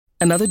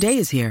Another day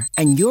is here,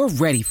 and you're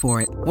ready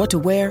for it. What to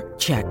wear?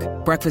 Check.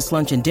 Breakfast,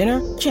 lunch, and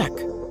dinner? Check.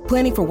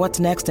 Planning for what's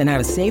next and how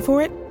to save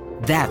for it?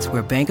 That's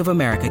where Bank of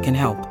America can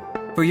help.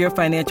 For your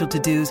financial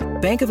to-dos,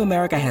 Bank of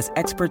America has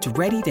experts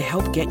ready to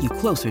help get you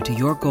closer to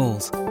your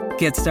goals.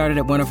 Get started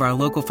at one of our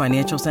local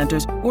financial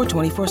centers or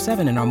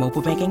 24/7 in our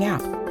mobile banking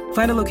app.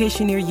 Find a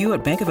location near you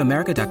at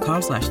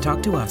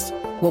bankofamerica.com/talktous.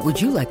 What would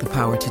you like the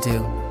power to do?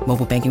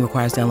 Mobile banking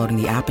requires downloading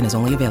the app and is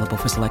only available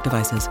for select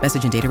devices.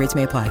 Message and data rates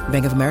may apply.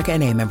 Bank of America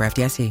N.A., member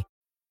FDIC.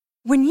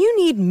 When you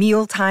need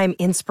mealtime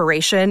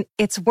inspiration,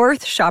 it's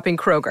worth shopping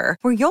Kroger,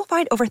 where you'll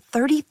find over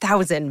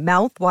 30,000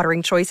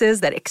 mouth-watering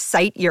choices that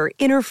excite your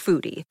inner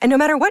foodie. And no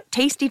matter what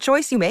tasty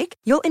choice you make,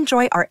 you'll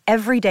enjoy our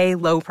everyday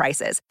low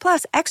prices,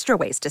 plus extra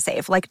ways to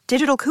save, like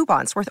digital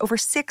coupons worth over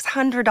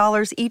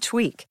 $600 each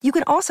week. You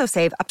can also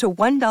save up to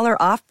 $1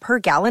 off per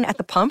gallon at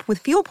the pump with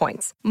fuel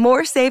points.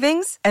 More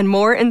savings and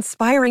more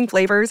inspiring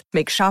flavors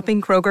make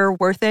shopping Kroger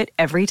worth it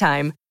every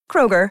time.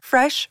 Kroger,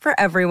 fresh for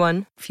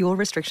everyone. Fuel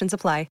restrictions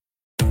apply.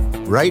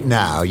 Right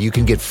now, you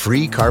can get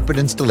free carpet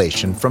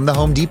installation from the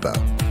Home Depot.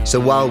 So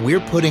while we're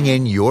putting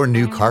in your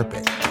new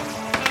carpet,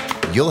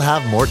 you'll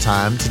have more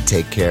time to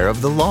take care of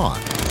the lawn.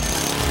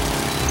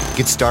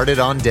 Get started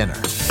on dinner.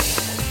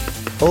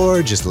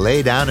 Or just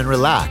lay down and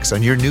relax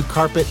on your new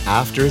carpet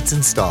after it's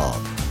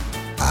installed.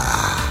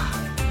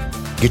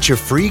 Get your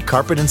free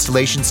carpet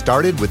installation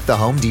started with the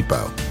Home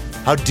Depot.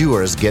 How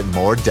doers get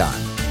more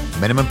done.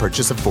 Minimum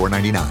purchase of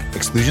 $4.99.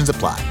 Exclusions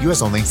apply.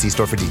 U.S. only. See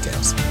store for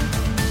details.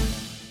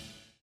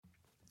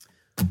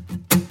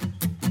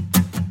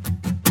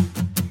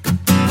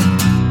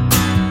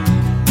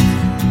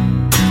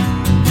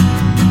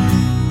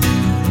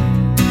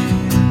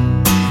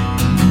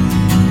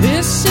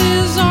 This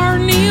is our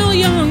Neil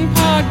Young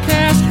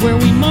podcast, where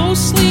we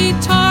mostly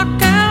talk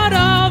out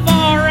of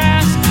our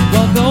ass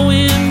while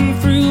going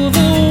through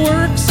the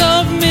works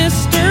of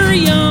Mr.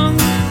 Young.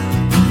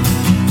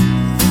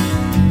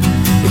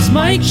 It's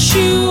Mike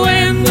Shue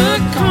and the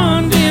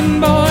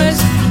Condon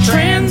Boys,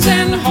 Trans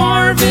and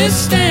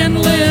Harvest and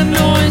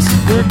Illinois.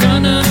 We're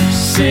gonna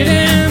sit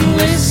and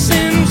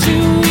listen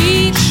to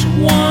each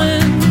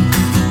one.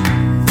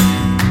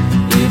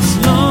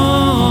 It's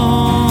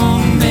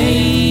long may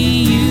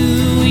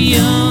you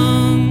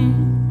young.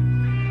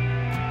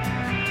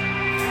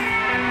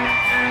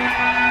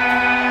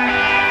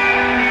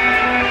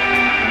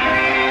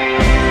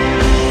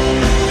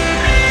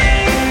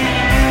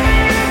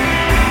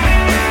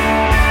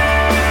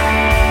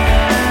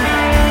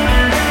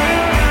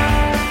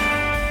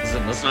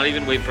 Listen, let's not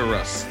even wait for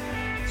Russ.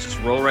 Let's just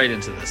roll right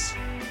into this.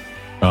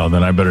 Oh,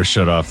 then I better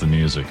shut off the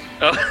music.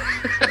 Oh.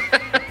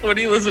 What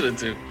are you listening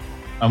to?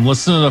 I'm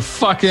listening to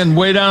fucking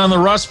Way Down on the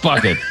Rust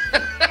Bucket.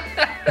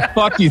 The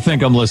fuck you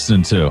think I'm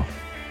listening to?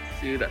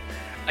 Dude,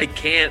 I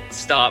can't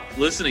stop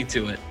listening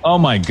to it. Oh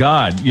my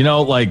God. You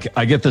know, like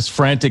I get this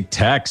frantic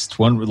text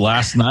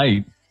last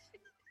night.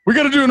 We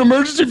got to do an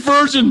emergency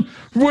version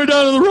of Way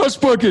Down on the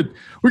Rust Bucket.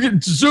 We can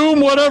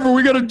Zoom, whatever.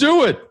 We got to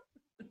do it.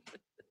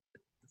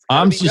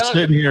 I'm just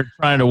sitting here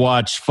trying to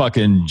watch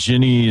fucking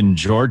Ginny in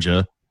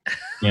Georgia.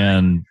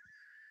 And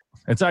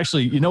it's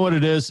actually, you know what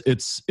it is?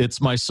 It's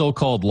my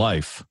so-called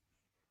life.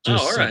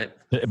 All right.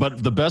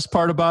 But the best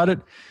part about it,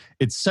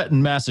 it's set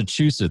in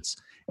Massachusetts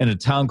in a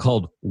town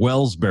called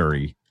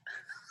Wellsbury,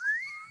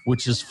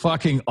 which is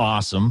fucking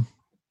awesome.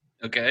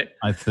 Okay.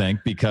 I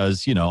think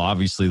because, you know,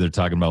 obviously they're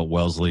talking about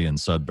Wellesley and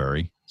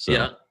Sudbury. So,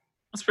 yeah.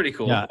 That's pretty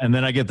cool. Yeah. And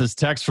then I get this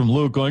text from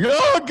Luke going,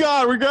 oh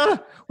God, we gotta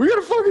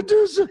fucking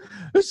do this.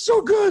 It's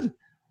so good.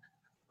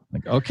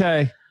 Like,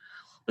 okay.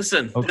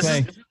 Listen,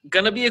 Okay. This is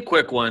gonna be a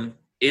quick one.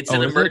 It's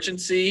an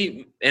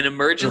emergency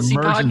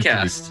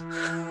podcast.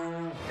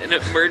 An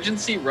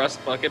emergency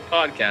Rust Bucket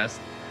podcast.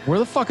 Where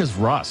the fuck is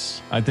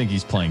Russ? I think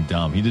he's playing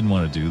dumb. He didn't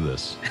want to do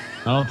this.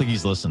 I don't think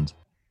he's listened.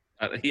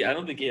 I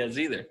don't think he has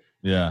either.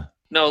 Yeah.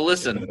 No,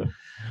 listen.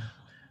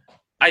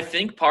 I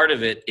think part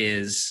of it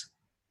is,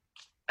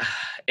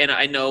 and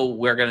I know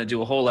we're going to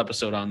do a whole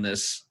episode on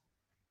this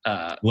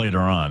later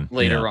on,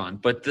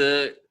 but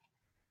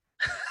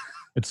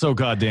it's so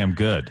goddamn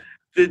good.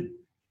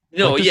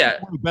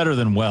 Better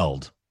than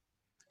Weld.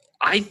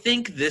 I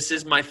think this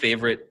is my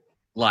favorite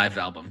live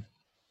album.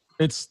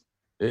 It's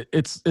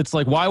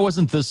like, why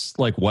wasn't this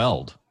like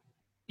Weld?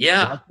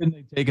 Yeah. Why couldn't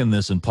they taken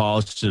this and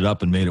polished it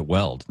up and made it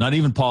Weld? Not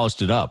even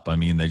polished it up. I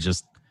mean, they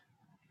just,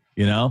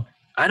 you know.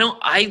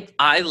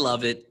 I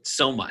love it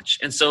so much.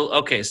 And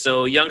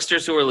so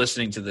youngsters who are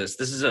listening to this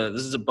is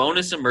a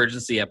bonus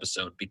emergency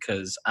episode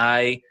because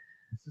I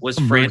was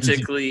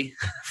frantically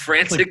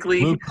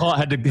Luke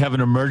had to have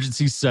an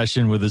emergency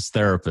session with his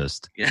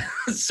therapist. Yeah.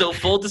 So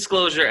full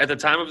disclosure, at the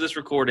time of this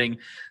recording,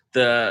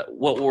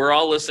 what we're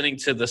all listening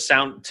to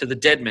the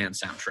Dead Man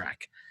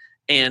soundtrack.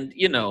 And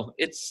you know,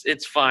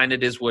 it's fine.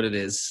 It is what it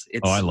is.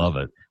 I love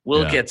it.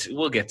 We'll get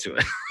to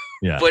it.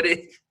 Yeah. but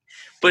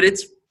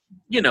it's,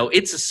 you know,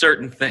 it's a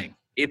certain thing.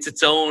 It's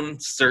its own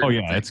certain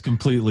thing. It's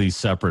completely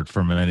separate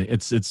from it.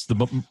 It's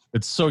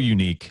so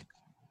unique.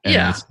 And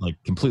Yeah. it's like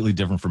completely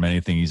different from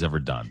anything he's ever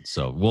done.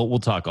 So we'll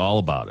talk all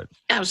about it.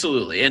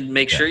 Absolutely. And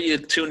make sure you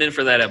tune in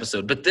for that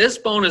episode. But this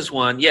bonus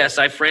one, yes,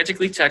 I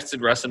frantically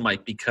texted Russ and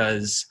Mike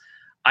because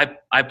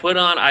I put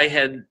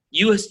on,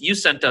 you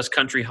sent us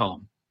Country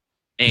Home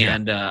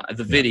and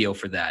the video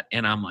for that.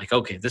 And I'm like,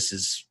 okay, this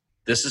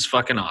is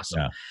fucking awesome.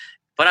 Yeah.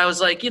 But I was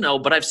like,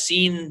 but I've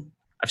seen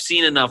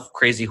enough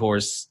Crazy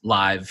Horse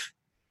live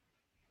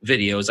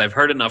videos. I've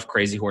heard enough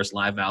Crazy Horse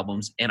live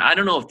albums. And I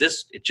don't know if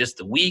it's just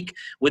the week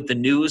with the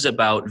news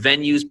about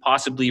venues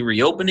possibly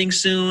reopening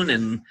soon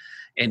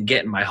and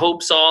getting my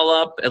hopes all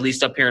up, at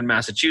least up here in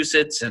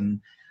Massachusetts. And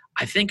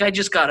I think I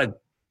just got a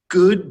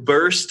good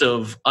burst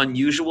of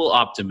unusual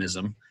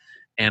optimism.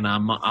 And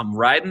I'm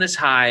riding this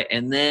high.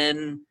 And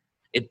then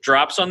it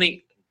drops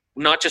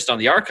not just on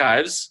the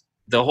archives,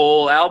 the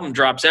whole album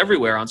drops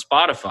everywhere on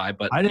Spotify.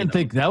 But I didn't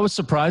think that was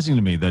surprising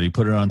to me that he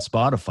put it on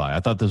Spotify. I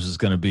thought this was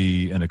going to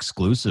be an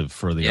exclusive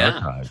for the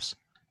archives.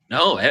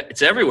 No,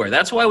 it's everywhere.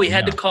 That's why we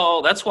had to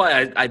call. That's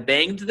why I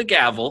banged the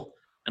gavel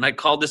and I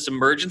called this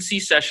emergency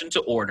session to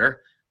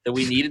order that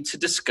we needed to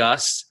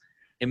discuss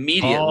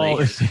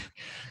immediately.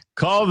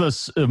 Call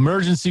this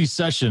emergency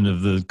session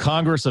of the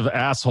Congress of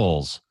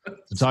Assholes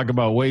to talk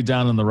about Way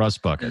Down in the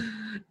Rust Bucket.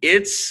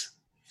 It's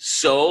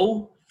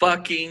so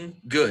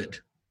fucking good.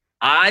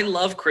 I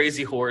love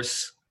Crazy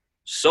Horse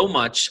so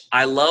much.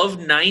 I love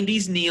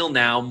 90s Neil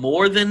now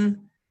more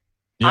than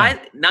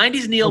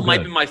 90s Neil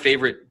might be my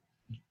favorite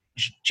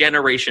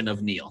generation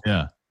of Neil.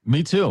 Yeah,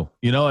 me too.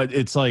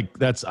 It's like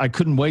I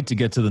couldn't wait to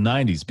get to the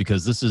 90s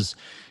because this is,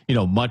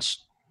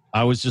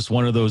 I was just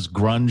one of those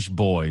grunge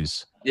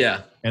boys.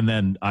 Yeah. And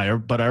then I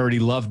already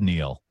loved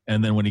Neil.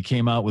 And then when he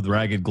came out with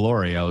Ragged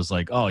Glory, I was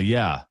like, oh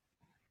yeah.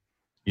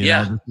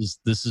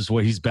 This is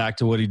what he's back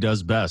to what he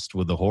does best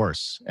with the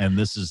horse. And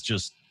this is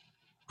just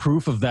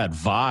proof of that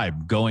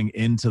vibe going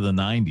into the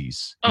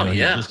 90s. He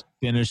just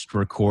finished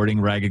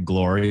recording Ragged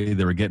Glory.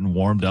 They were getting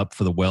warmed up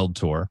for the Weld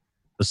tour,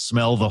 the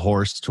Smell the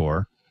Horse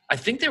tour. I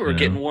think they were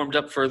getting warmed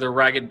up for the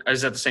Ragged.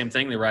 Is that the same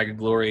thing? The Ragged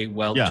Glory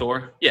Weld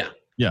tour? Yeah.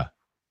 Yeah.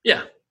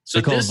 Yeah. So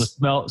they called it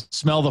the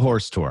Smell the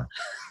Horse tour.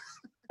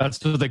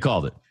 That's what they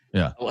called it.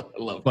 Yeah. I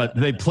love but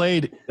that. They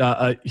played,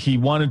 he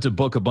wanted to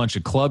book a bunch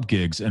of club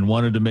gigs and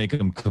wanted to make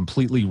them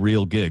completely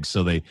real gigs.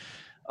 So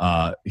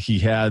he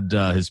had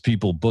his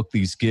people book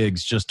these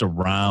gigs just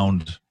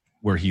around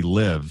where he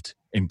lived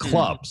in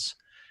clubs.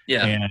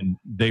 Yeah. And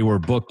they were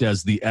booked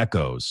as the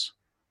Echoes.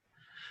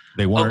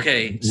 They weren't,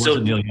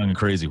 wasn't Neil Young and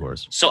Crazy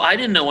Horse. So I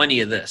didn't know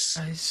any of this.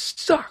 It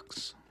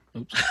sucks.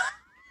 Oops.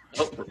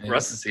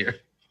 Russ is here.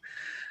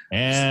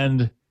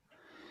 And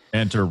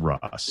enter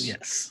Russ.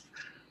 Yes.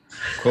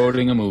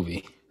 Quoting a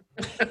movie.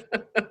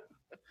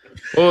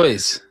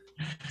 Boys,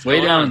 way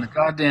down in the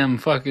goddamn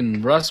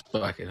fucking Rust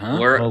Bucket, huh?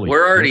 We're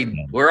already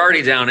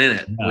down in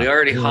it. Yeah, we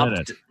already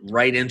hopped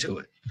right into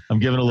it. I'm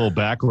giving a little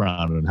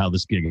background on how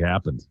this gig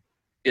happened.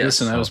 Yes.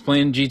 Listen, I was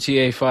playing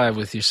GTA 5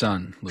 with your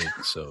son, Luke,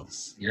 so.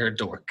 You're a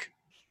dork.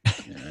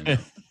 Yeah,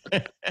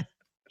 I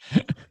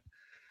know.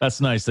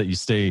 That's nice that you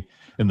stay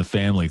in the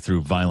family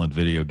through violent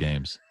video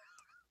games.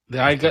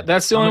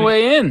 That's the only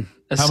way in.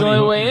 That's the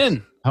only way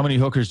in. How many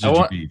hookers did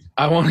you beat?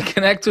 I want to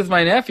connect with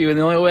my nephew, and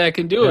the only way I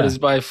can do it is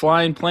by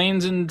flying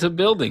planes into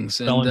buildings.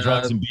 Selling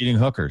drugs and beating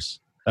hookers.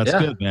 That's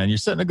good, man. You're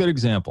setting a good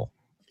example.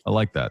 I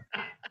like that.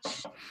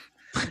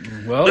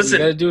 Well, listen,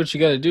 you got to do what you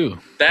got to do.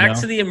 Back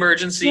to the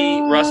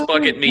emergency Rust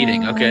Bucket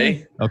meeting,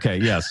 okay? Okay,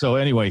 yeah. So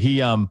anyway, he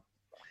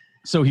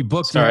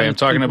booked. Sorry, I'm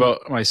talking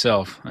about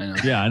myself. I know.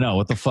 Yeah, I know.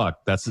 What the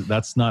fuck?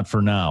 That's not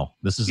for now.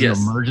 This is an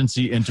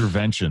emergency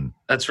intervention.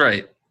 That's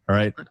right. All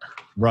right,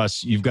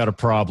 Russ, you've got a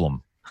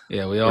problem.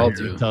 Yeah, we all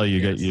do. Tell you,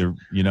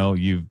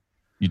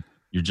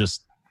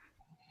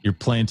 you're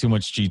playing too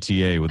much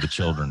GTA with the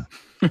children.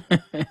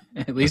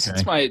 At least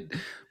it's my,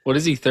 what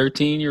is he,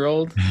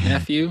 13-year-old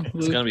nephew?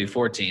 It's going to be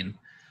 14.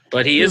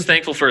 But he is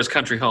thankful for his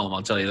country home,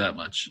 I'll tell you that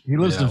much. He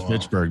lives in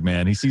Fitchburg,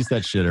 man. He sees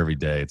that shit every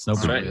day. It's no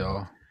big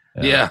deal.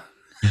 Yeah.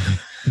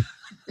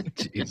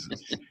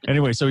 Jesus.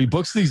 Anyway, so he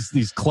books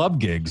these club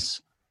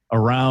gigs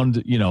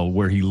around,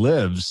 where he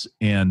lives,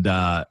 and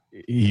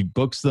he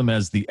books them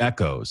as the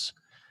Echoes.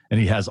 And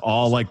he has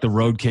all like the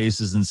road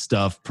cases and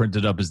stuff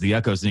printed up as the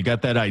Echoes. And he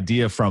got that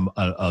idea from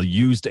a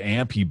used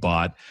amp he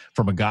bought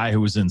from a guy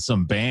who was in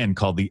some band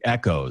called the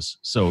Echoes.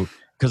 So,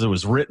 because it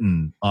was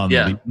written on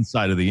the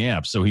inside of the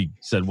amp. So he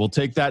said, we'll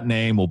take that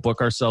name. We'll book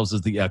ourselves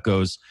as the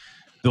Echoes.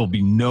 There'll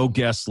be no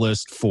guest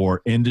list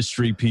for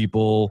industry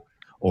people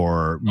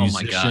or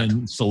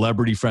musicians,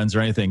 celebrity friends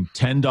or anything.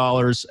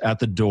 $10 at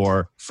the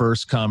door,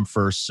 first come,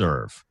 first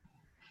serve.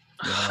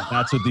 Yeah,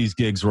 that's what these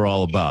gigs were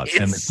all about.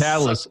 And the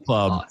Catalyst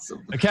Club,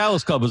 the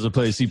Catalyst Club is a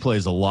place he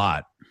plays a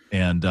lot.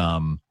 And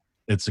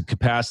it's a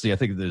capacity, I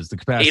think there's the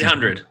capacity.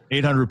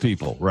 800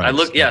 people, right.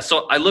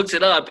 So I looked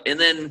it up, and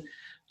then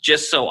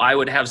just so I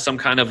would have some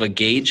kind of a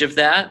gauge of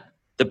that,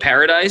 the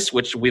Paradise,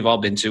 which we've all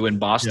been to in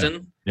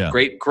Boston,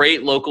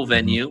 great local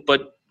venue,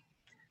 but,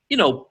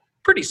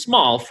 pretty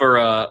small for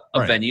a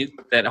venue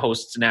that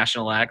hosts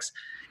national acts.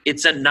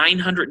 It's a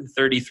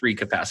 933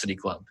 capacity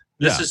club.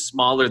 This is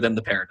smaller than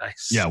the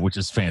Paradise. Yeah, which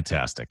is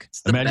fantastic.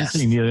 the Imagine best.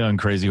 seeing Neil Young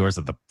Crazy Horse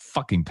at the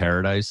fucking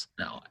Paradise.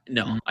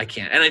 No, I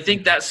can't. And I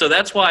think that's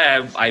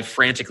why I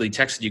frantically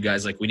texted you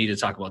guys like, we need to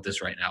talk about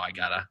this right now. I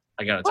gotta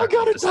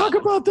talk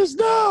about this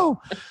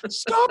now.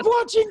 Stop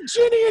watching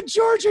Ginny and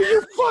Georgia,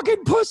 you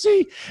fucking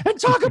pussy, and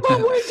talk about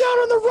Way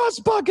Down in the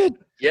Rust Bucket.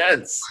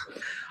 Yes.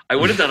 I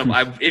would have done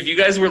them. If you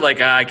guys were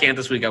like, I can't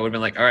this week, I would have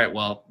been like, all right,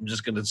 well,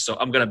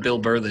 I'm gonna Bill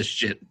Burr this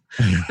shit.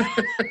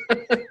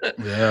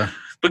 Yeah.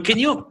 But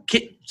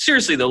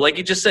seriously though, like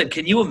you just said,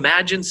 can you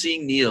imagine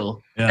seeing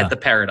Neil at the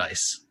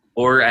Paradise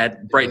or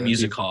at Brighton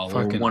Music Hall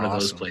or one of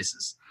those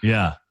places?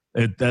 Yeah,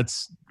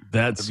 that's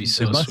be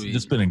so it must sweet. have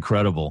just been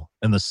incredible,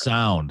 and the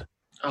sound.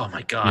 Oh my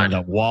Yeah, God.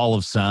 that wall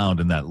of sound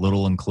in that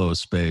little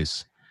enclosed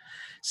space.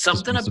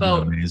 Something Just must have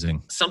about been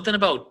amazing. something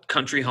about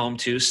Country Home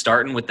too,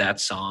 starting with that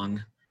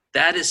song.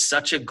 That is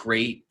such a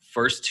great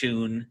first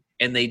tune,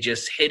 and they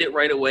just hit it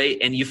right away.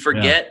 And you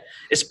forget,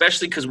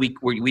 especially because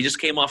we just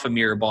came off a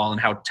Mirror Ball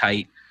and how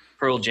tight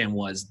Pearl Jam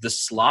was. The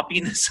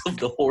sloppiness of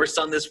the horse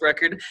on this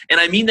record, and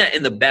I mean that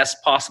in the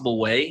best possible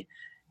way.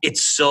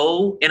 It's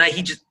so, and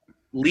he just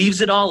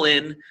leaves it all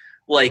in,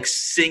 like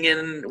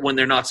singing when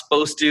they're not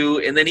supposed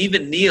to, and then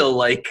even Neil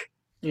like.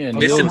 Yeah,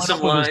 Missing Neil,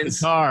 some With his lines.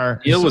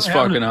 Guitar. Neil was He's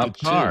having fucking a up,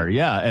 guitar, too.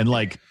 yeah, and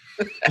like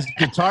his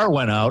guitar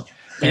went out,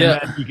 and Yeah.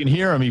 then you can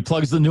hear him. He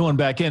plugs the new one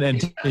back in,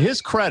 and to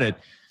his credit,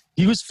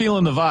 he was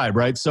feeling the vibe,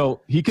 right? So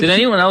he could. did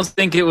anyone else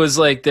think it was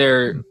like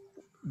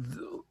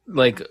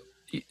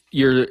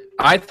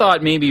I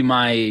thought maybe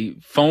my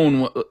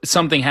phone,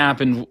 something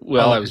happened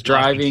while I was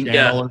driving.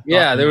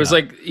 Yeah, there was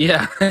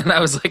and I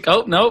was like,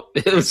 oh, nope,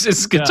 it was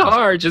his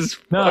guitar just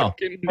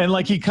fucking and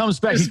like he comes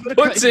back, just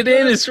puts it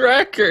in his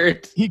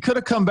record. He could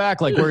have come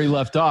back like where he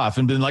left off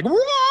and been like,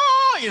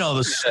 whoa,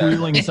 the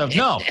squealing and stuff.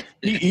 No,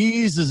 he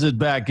eases it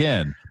back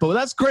in. But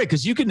that's great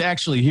because you can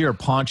actually hear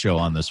Poncho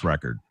on this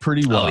record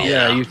pretty well. Oh,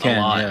 Yeah, you a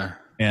can, lot. yeah.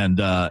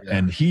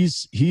 And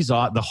he's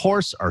the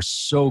horse are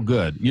so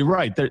good. You're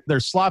right. They're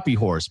sloppy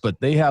horse, but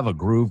they have a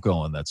groove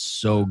going that's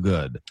so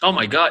good. Oh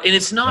my God. And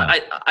it's not,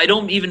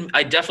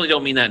 I definitely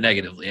don't mean that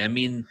negatively. I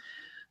mean,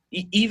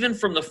 even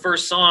from the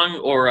first song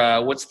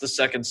or what's the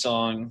second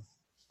song?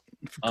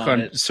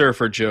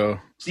 Surfer Joe.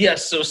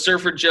 Yes. So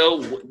Surfer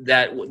Joe,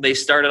 that they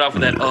started off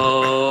with that,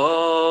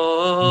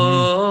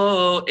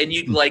 and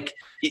you like,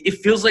 it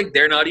feels like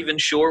they're not even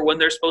sure when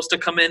they're supposed to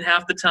come in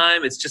half the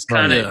time. It's just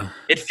kind of,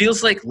 it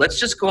feels like, let's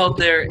just go out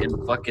there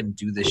and fucking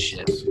do this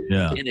shit.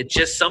 Yeah. And it's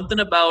just something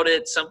about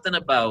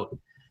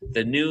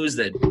the news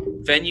that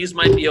venues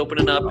might be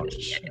opening up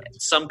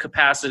some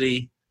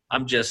capacity.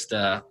 I'm just,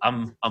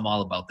 I'm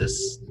all about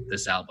this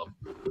album.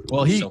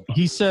 Well,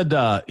 he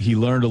said he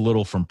learned a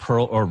little from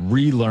Pearl or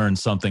relearned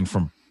something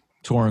from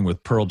touring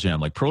with Pearl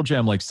Jam. Like Pearl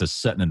Jam likes to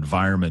set an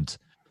environment,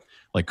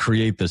 like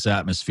create this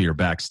atmosphere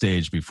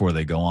backstage before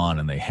they go on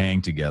and they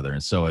hang together.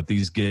 And so at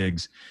these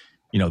gigs,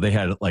 they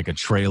had like a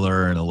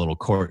trailer and a little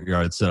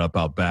courtyard set up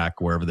out back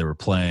wherever they were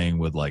playing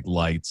with like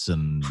lights,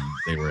 and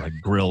they had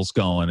grills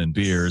going and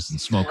beers and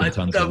smoking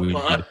tons of weed.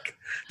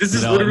 This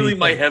is literally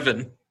my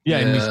heaven. Yeah,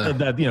 and he said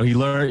that he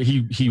learned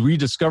he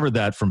rediscovered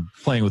that from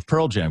playing with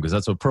Pearl Jam, because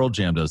that's what Pearl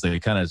Jam does. They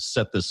kind of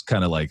set this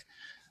kind of like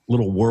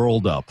little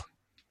world up,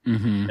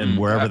 and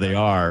wherever they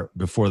are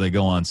before they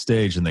go on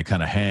stage, and they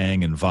kind of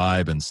hang and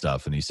vibe and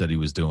stuff. And he said he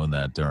was doing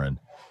that during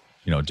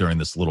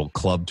this little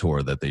club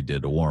tour that they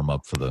did to warm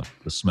up for the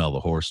Smell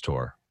the Horse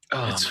tour.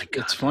 Oh my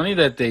God! It's funny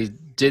that they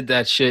did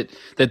that shit,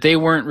 that they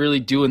weren't really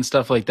doing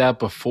stuff like that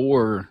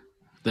before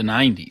the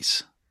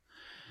 90s.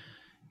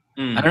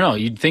 I don't know.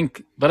 You'd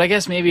think, but I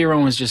guess maybe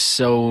everyone was just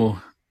so.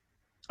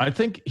 I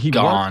think he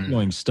gone. was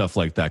doing stuff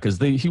like that because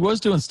he was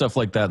doing stuff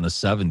like that in the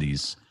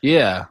 70s.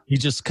 Yeah, he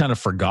just kind of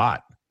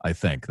forgot. I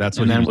think that's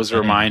what and he then was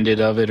reminded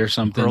of it or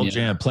something. Pearl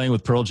Jam, playing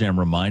with Pearl Jam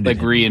reminded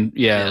him.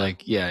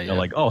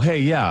 Like oh hey,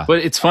 yeah. But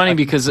it's funny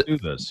because do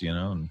this,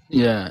 and,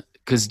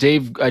 because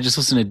I just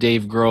listened to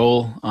Dave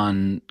Grohl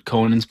on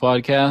Conan's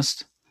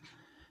podcast,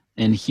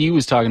 and he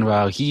was talking about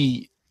how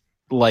he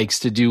likes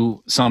to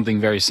do something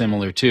very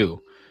similar too.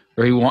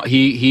 Or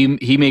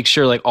he makes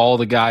sure like all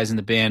the guys in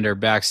the band are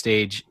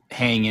backstage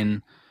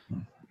hanging,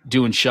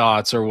 doing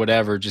shots or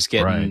whatever, just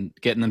getting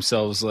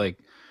themselves like.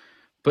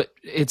 But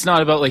it's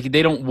not about like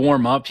they don't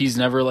warm up. He's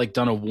never like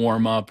done a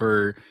warm up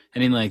or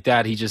anything like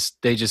that. They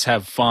just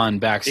have fun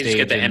backstage. They just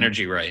get the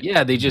energy right.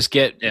 Yeah, they just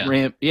get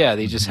ramp. Yeah,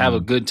 they just have a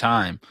good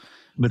time.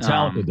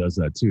 Metallica does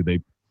that too.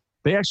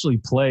 They actually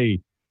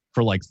play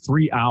for like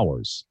 3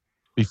 hours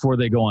before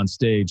they go on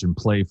stage and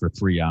play for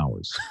 3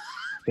 hours.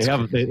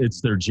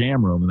 It's their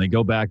jam room, and they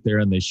go back there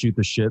and they shoot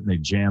the shit and they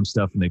jam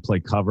stuff and they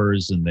play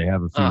covers and they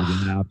have a few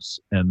raps,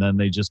 and then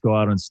they just go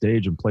out on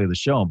stage and play the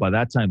show. And by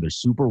that time, they're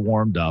super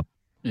warmed up.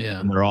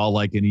 Yeah, and they're all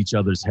like in each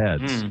other's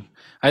heads.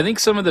 I think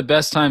some of the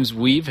best times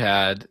we've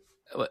had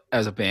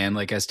as a band,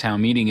 like as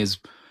Town Meeting, is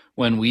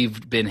when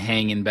we've been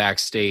hanging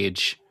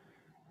backstage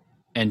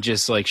and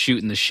just like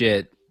shooting the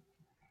shit.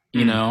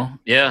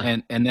 Yeah.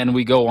 And then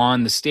we go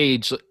on the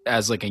stage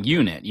as like a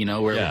unit,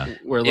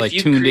 we're like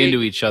tuned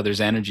into each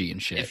other's energy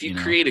and shit. If you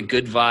create a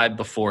good vibe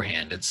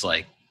beforehand, it's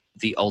like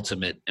the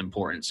ultimate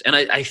importance. And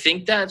I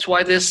think that's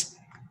why this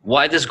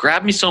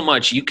grabbed me so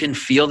much. You can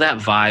feel that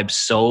vibe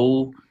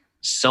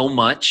so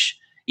much.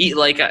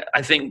 Like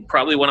I think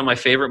probably one of my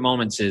favorite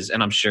moments is,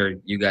 and I'm sure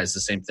you guys the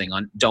same thing,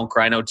 on Don't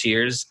Cry No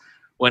Tears,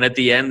 when at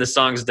the end the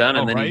song's done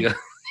and then right?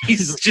 he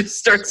just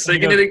starts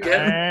singing it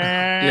again.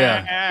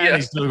 Yeah.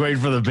 He's still waiting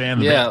for the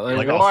band. Yeah,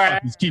 like oh,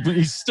 fuck,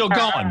 he's still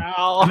going.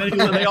 And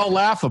then they all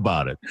laugh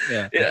about it.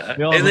 Yeah.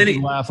 They all And then he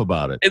laugh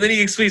about it. And then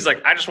he explains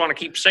like, I just want to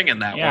keep singing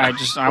that one.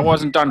 I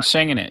wasn't done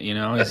singing it, you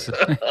know. Time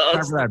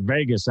for that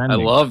Vegas ending.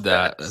 I love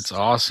that. That's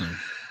awesome.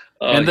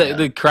 Oh, And yeah.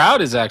 the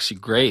crowd is actually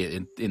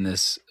great in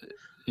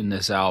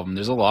this album.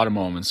 There's a lot of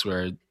moments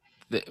where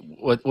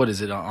what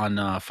is it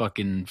on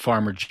fucking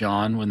Farmer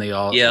John when they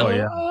all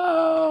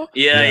Yeah.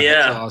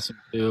 that's awesome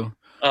too.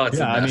 Oh, it's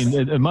Yeah, the I best.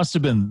 mean, it must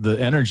have been, the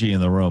energy in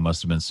the room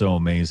must have been so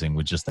amazing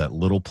with just that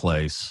little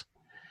place,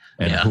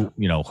 and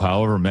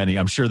however many.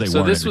 I'm sure they. So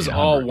weren't this at was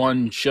 100. all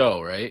one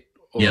show, right?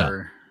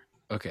 Yeah.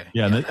 Okay.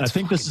 Yeah, and I that's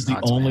think this is the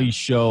fucking nuts, only man.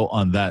 show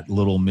on that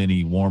little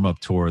mini warm up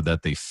tour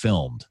that they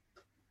filmed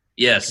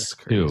Yes. That's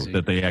too. crazy.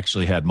 That they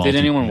actually had. Did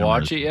anyone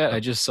multi-cameras. watch it yet? I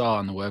just saw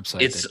on the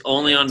website. It's that-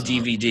 only on it's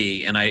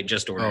DVD, and I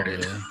just Oh, ordered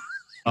it. really?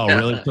 Oh,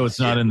 really? So it's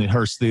not in the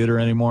Hearst Theater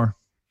anymore.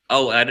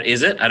 Oh,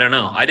 is it? I don't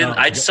know. I didn't.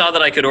 No. I saw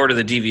that I could order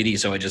the DVD,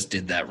 so I just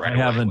did that right I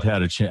away. haven't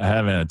had I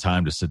haven't had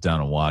time to sit down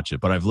and watch it,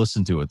 but I've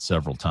listened to it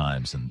several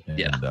times, and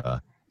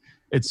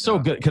it's so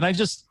good. Can I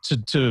just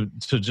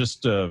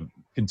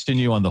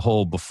continue on the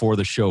whole before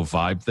the show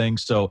vibe thing?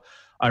 So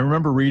I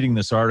remember reading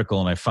this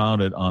article, and I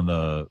found it on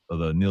the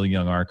Neil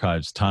Young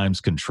Archives Times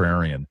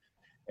Contrarian,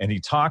 and he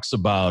talks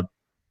about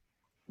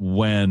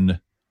when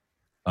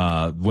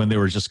they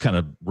were just kind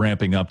of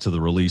ramping up to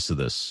the release of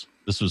this.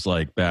 This was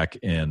like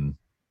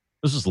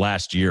this was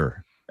last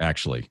year,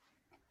 actually.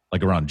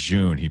 Like around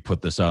June, he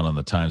put this out on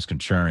the Times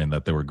Contrarian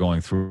that they were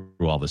going through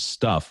all this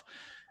stuff.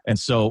 And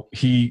so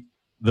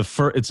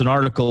it's an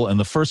article, and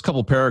the first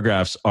couple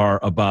paragraphs are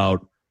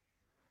about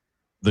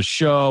the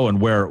show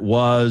and where it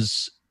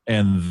was.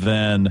 And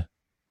then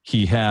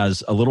he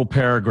has a little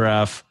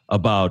paragraph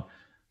about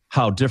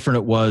how different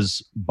it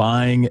was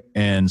buying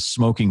and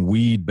smoking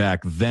weed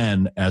back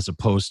then as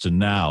opposed to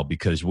now,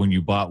 because when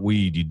you bought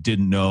weed, you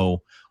didn't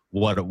know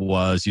what it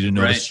was. You didn't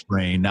know the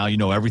strain. Now you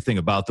know everything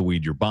about the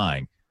weed you're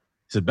buying.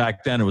 So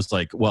back then it was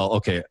like, well,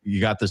 okay, you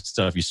got this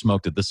stuff, you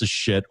smoked it, this is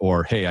shit,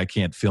 or hey, I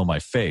can't feel my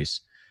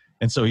face.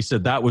 And so he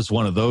said that was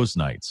one of those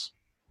nights.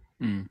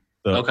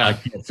 Okay. I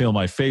can't feel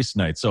my face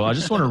night. So I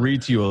just want to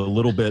read to you a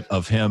little bit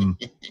of him,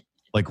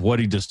 like what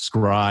he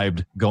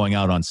described going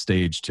out on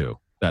stage to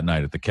that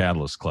night at the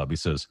Catalyst Club. He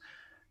says,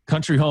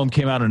 Country Home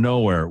came out of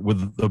nowhere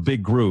with a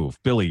big groove.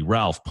 Billy,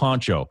 Ralph,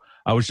 Poncho.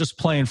 I was just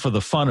playing for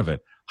the fun of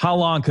it. How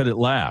long could it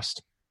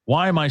last?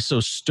 Why am I so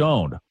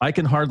stoned? I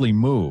can hardly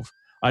move.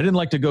 I didn't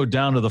like to go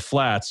down to the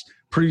flats.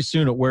 Pretty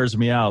soon it wears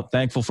me out.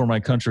 Thankful for my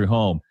Country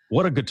Home.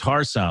 What a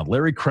guitar sound.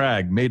 Larry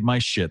Craig made my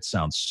shit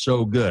sound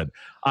so good.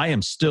 I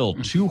am still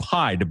too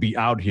high to be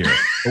out here,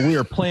 but we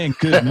are playing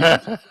good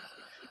music.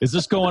 Is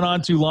this going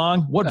on too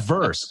long? What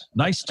verse?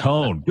 Nice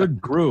tone.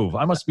 Good groove.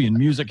 I must be in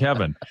music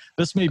heaven.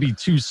 This may be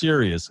too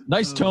serious.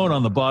 Nice tone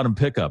on the bottom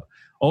pickup.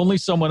 Only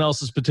someone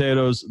else's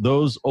potatoes.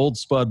 Those old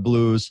Spud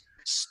blues.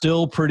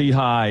 Still pretty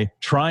high.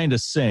 Trying to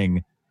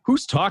sing.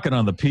 Who's talking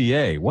on the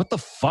PA? What the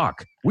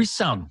fuck? We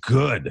sound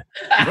good.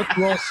 Let's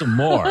roll some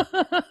more.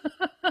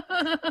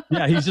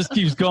 Yeah, he just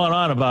keeps going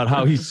on about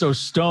how he's so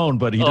stoned,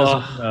 but he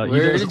doesn't.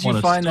 Where did you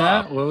find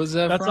stop. that? What was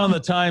that? That's from? on the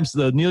Times,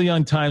 the Neil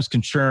Young Times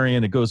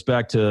Contrarian. It goes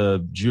back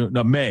to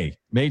May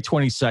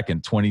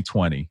 22nd,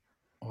 2020.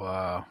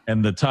 Wow.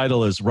 And the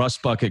title is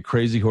Rust Bucket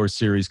Crazy Horse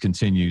Series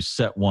Continues,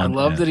 Set 1. I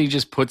love that he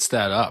just puts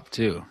that up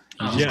too.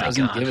 He just yeah.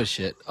 doesn't give a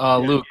shit.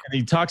 Luke, And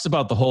he talks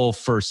about the whole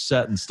first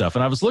set and stuff.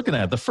 And I was looking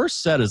at it. The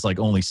first set is like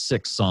only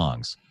 6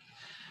 songs.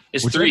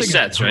 It's which I 3 think is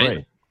sets, right?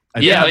 great.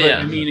 Yeah, but yeah.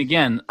 I mean,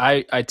 again,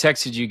 I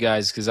texted you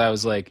guys because I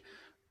was like,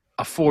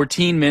 a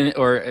 14-minute,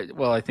 or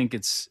well, I think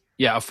it's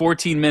a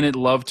 14-minute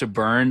Love to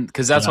Burn,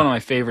 because that's one of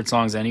my favorite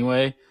songs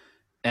anyway.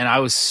 And I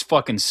was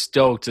fucking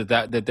stoked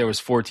that there was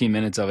 14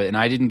 minutes of it, and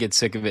I didn't get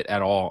sick of it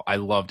at all. I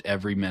loved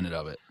every minute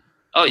of it.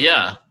 Oh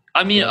yeah.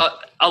 I mean,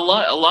 a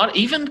lot.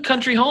 Even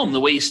Country Home, the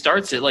way he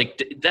starts it,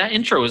 like that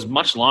intro is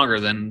much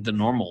longer than the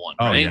normal one,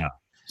 Oh, right? yeah.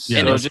 So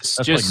And it's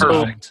just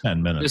like so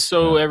 10 minutes. just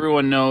so Yeah.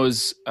 everyone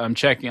knows, I'm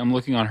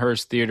looking on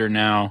Hearst Theater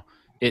now.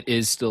 It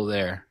is still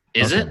there.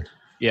 Is Okay. it?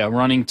 Yeah,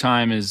 running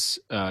time is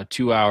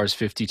 2 hours,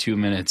 52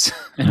 minutes,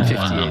 and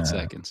 58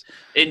 seconds.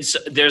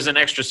 There's an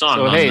extra song.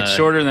 So on hey, the, it's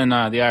shorter than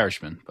The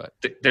Irishman, but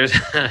there's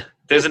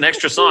an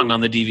extra song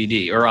on the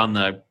DVD or on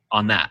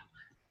that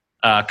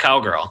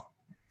Cowgirl.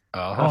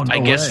 I'll have to no I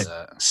guess watch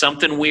that.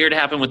 something weird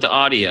happened with the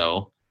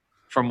audio,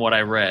 from what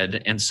I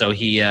read, and so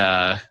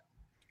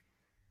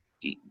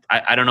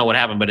I don't know what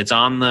happened, but it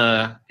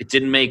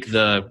didn't make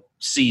the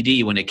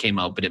CD when it came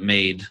out, but it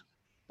made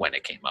when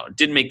it came out. It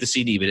didn't make the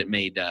CD, but it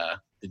made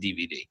the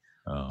DVD.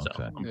 Oh, So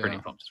okay. I'm pretty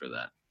pumped for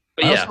that.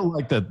 But I yeah, also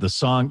like that the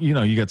song,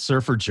 you got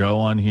Surfer Joe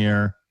on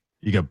here.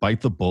 You got Bite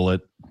the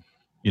Bullet,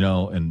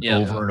 and Yeah.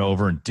 over and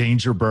over, and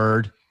Danger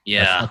Bird.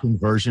 Yeah. fucking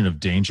version of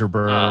Danger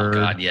Bird. Oh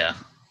God, yeah.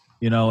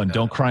 And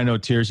Don't Cry No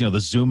Tears, the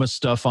Zuma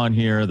stuff on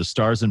here, the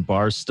Stars and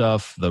Bars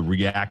stuff, the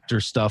Reactor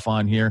stuff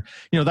on here.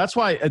 That's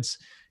why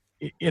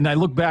and I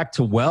look back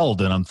to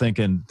Weld and I'm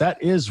thinking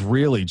that is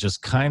really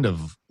just kind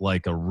of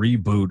like a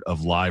reboot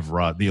of Live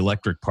Rust, the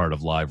electric part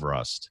of Live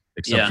Rust,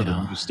 except for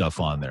the new stuff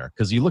on there.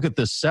 Because you look at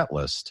this set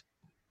list,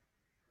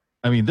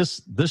 I mean,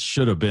 this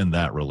should have been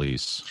that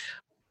release.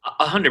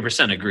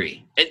 100%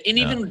 agree. And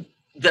even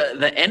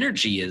the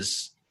energy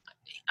is,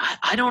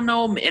 I don't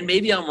know, and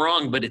maybe I'm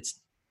wrong, but it's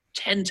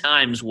 10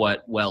 times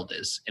what Weld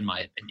is, in my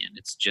opinion.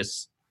 It's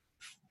just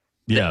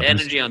the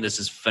energy on this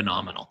is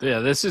phenomenal. Yeah,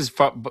 this is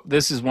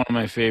one of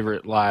my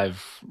favorite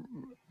live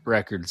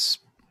records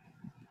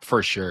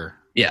for sure.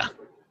 Yeah,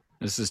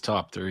 this is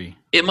top 3.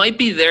 It might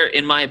be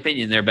in my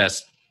opinion, their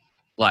best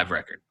live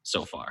record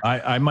so far.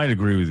 I might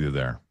agree with you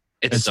there.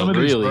 It's so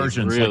really,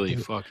 versions, really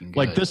fucking good.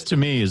 Like this to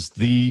me is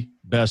the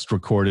best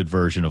recorded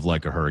version of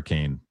Like a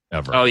Hurricane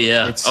ever. Oh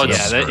yeah,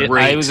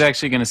 I was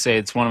actually going to say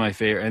it's one of my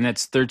favorite, and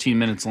it's 13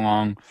 minutes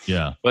long.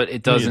 Yeah, but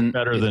it doesn't. It's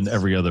better than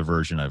every other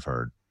version I've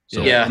heard.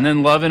 So, yeah, and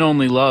then Love and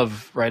Only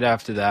Love right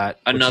after that.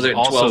 Another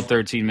also 12.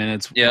 13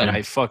 minutes. Yeah, and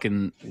I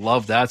fucking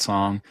love that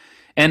song.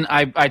 And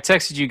I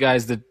texted you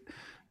guys that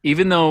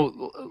even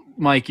though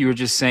Mike, you were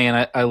just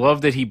saying, I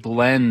love that he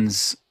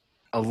blends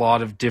a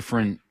lot of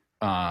different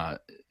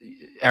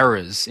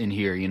eras in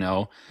here.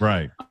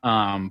 Right.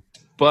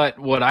 But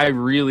what I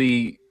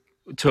really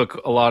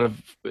took a lot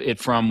of it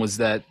from was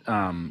that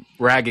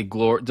Ragged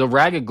Glory, the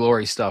Ragged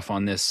Glory stuff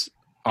on this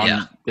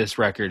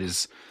record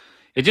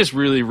it just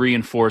really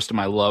reinforced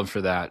my love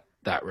for that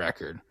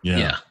record.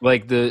 Yeah.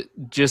 Like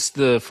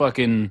the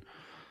fucking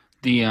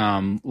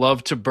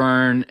Love to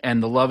Burn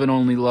and the Love and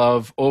Only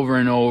Love over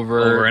and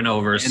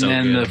over and so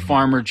then good. The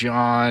Farmer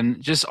John,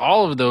 just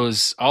all of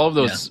those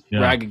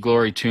Ragged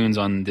Glory tunes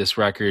on this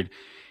record.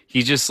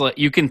 He just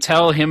you can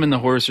tell him and the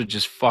Horse are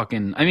just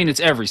fucking, I mean, it's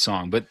every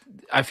song, but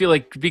I feel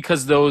like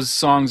because those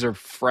songs are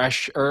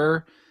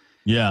fresher,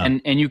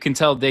 and you can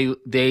tell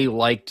they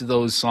liked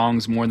those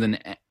songs more than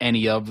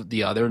any of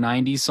the other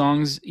 90s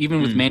songs,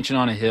 even with Mansion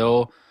on a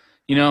Hill,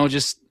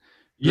 just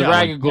the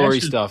Ragged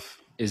Glory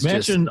stuff is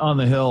Mansion on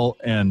the Hill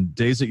and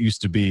Days It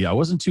Used to Be. I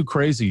wasn't too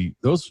crazy.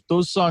 Those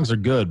songs are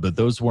good, but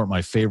those weren't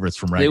my favorites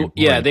from Ragged Glory.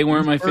 Yeah, they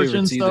weren't my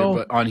favorites either,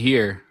 but on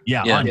here.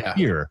 On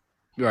here.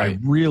 Right. I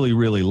really,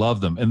 really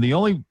love them. And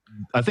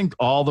I think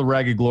all the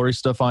Ragged Glory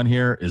stuff on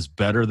here is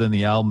better than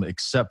the album,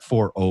 except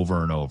for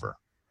Over and Over,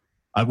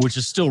 which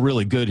is still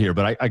really good here.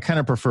 But I kind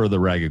of prefer the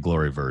Ragged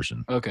Glory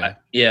version. Okay.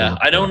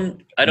 I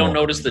don't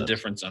notice the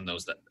difference on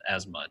those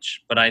as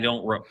much. But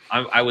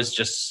I was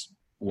just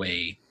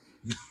way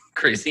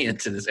crazy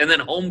into this. And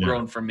then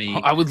Homegrown for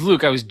me. I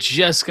was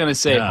just gonna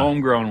say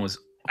Homegrown was.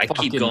 I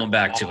keep going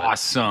back to it.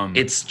 Awesome.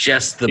 It's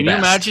just the best. Can you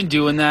imagine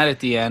doing that at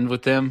the end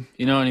with them?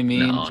 You know what I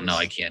mean? No,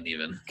 I can't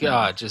even.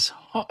 God, just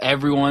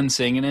everyone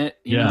singing it.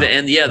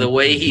 The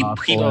way he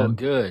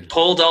good.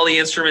 pulled all the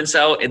instruments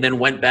out and then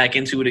went back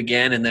into it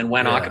again and then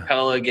went a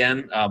cappella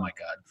again. Oh my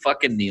God.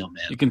 Fucking Neil,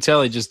 man. You can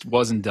tell he just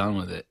wasn't done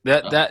with it.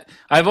 That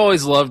I've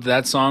always loved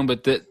that song,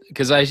 but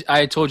because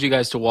I told you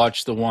guys to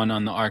watch the one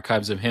on the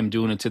archives of him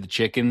doing it to the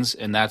chickens,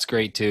 and that's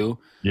great too.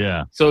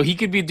 Yeah. So he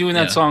could be doing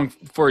that song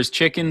for his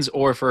chickens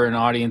or for an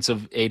audience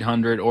of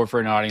 800 or for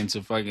an audience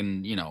of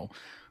fucking,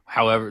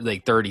 however,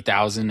 like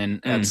 30,000.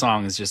 And that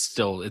song is just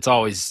still, it's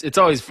always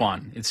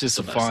fun. It's just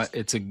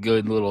it's a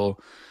good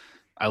little,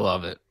 I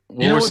love it.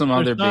 What were some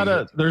other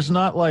big? There's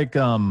not like,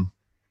 you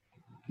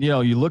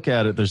look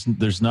at it,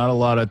 there's not a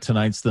lot of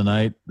Tonight's the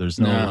Night. There's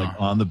no like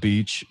On the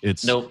Beach.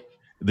 It's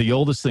the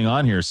oldest thing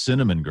on here is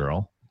Cinnamon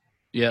Girl.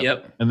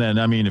 Yep. And then,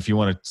 I mean, if you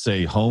want to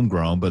say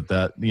Homegrown, but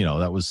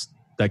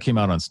that came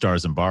out on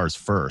Stars and Bars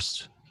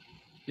first.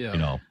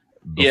 Yeah.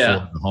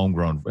 Before the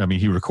Homegrown. I mean,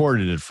 he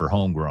recorded it for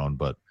Homegrown,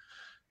 but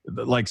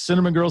like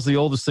Cinnamon Girl's the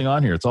oldest thing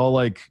on here. It's all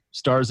like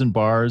Stars and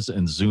Bars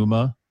and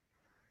Zuma.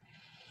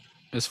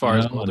 As far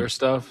as older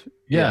stuff.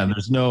 Yeah, and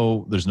there's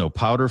no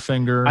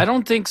Powderfinger. I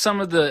don't think some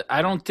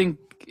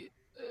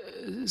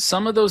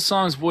of those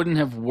songs wouldn't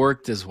have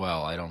worked as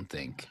well. I don't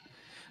think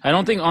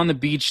On the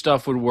Beach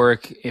stuff would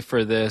work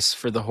for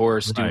the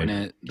Horse doing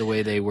it the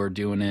way they were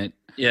doing it.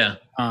 Yeah.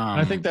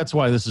 I think that's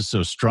why this is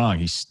so strong.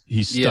 He's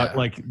stuck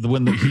like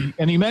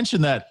he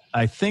mentioned that,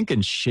 I think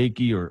in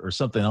Shaky or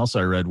something else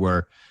I read,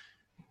 where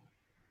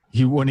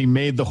when he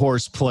made the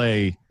Horse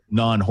play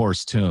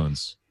non-Horse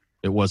tunes,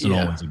 it wasn't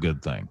always a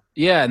good thing.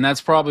 Yeah, and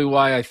that's probably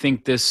why I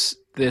think this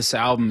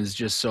album is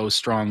just so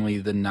strongly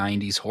the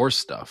 90s Horse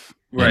stuff.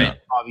 Right.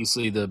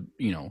 Obviously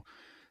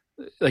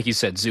like you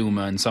said,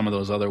 Zuma and some of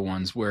those other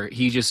ones where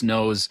he just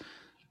knows,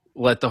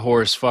 let the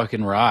horse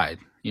fucking ride,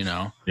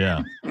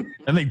 Yeah.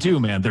 And they do,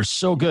 man. They're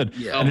so good.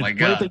 Yeah. And oh my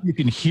God. That you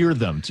can hear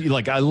them.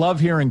 Like, I love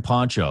hearing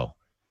Poncho.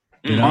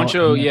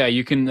 Poncho,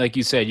 you can, like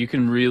you said, you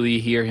can really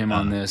hear him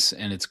on this,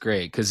 and it's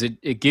great because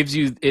it gives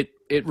you,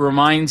 it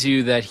reminds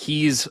you that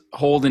he's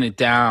holding it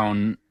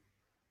down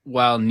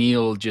while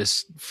Neil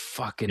just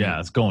fucking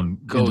it's going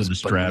goes into the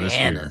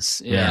stratosphere.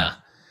 bananas. Yeah.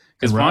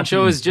 Because And Ralphie Poncho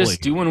and is just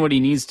Billy. doing what he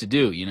needs to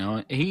do, you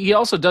know. He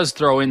also does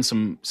throw in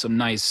some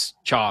nice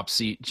chops.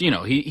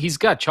 He's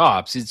got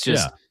chops. It's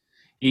just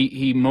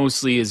he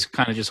mostly is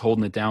kind of just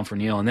holding it down for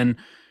Neil, and then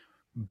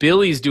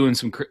Billy's doing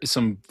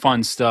some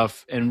fun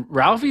stuff, and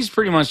Ralphie's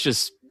pretty much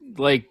just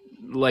like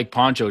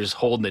Poncho, just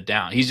holding it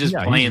down. He's just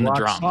playing the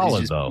drums.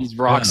 He's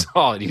rock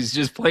solid. He's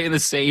just playing the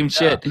same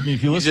shit. I mean,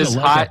 if you He's listen just to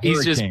Like hot. a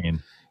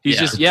Hurricane, He's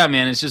just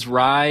man. It's just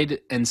ride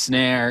and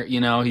snare.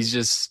 You know, he's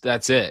just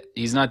that's it.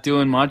 He's not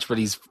doing much, but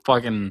he's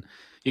fucking.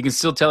 You can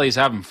still tell he's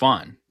having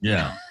fun.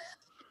 yeah.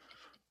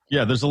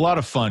 Yeah, there's a lot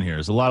of fun here.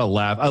 There's a lot of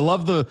laugh. I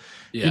love the,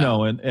 Yeah. you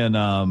know,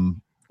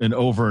 and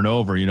over and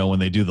over, you know, when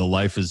they do the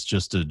life is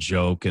just a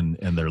joke and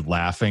they're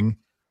laughing.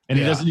 And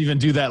he doesn't even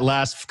do that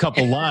last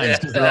couple lines.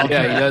 'Cause they're all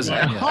Yeah, he doesn't.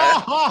 Ha, Yeah.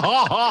 ha,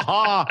 ha, ha,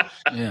 ha.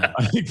 Yeah.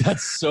 I think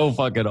that's so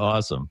fucking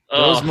awesome.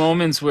 Those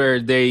moments where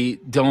they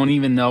don't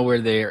even know where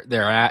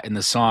they're at in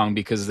the song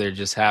because they're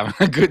just having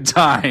a good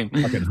time.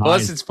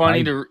 Plus, it's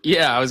funny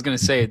I was gonna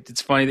say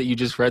it's funny that you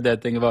just read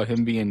that thing about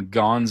him being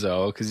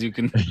Gonzo because you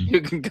can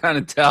kind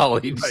of tell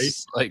he's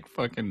just like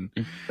fucking.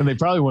 And they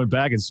probably went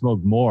back and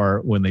smoked more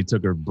when they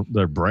took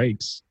their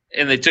breaks.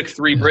 And they took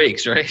 3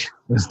 breaks, right?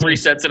 3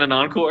 sets and an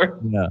encore.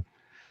 Yeah.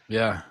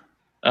 Yeah.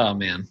 Oh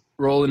man.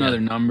 Roll Another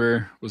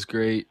Number was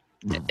great.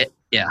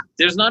 Yeah.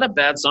 There's not a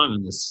bad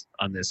song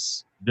on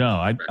this. No,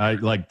 I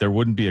like there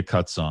wouldn't be a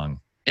cut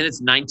song. And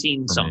it's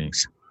 19 For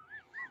songs,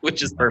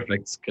 which is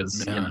perfect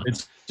because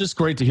It's just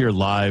great to hear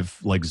live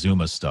like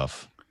Zuma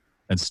stuff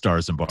and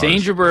Stars and Bars.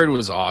 Danger Bird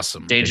was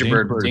awesome. Danger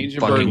Bird Bird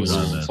was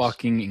rules.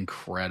 fucking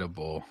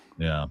incredible.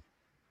 Yeah.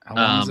 How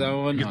long is that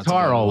one? The No, it's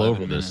guitar about all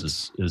 11 over this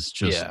minutes. is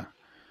just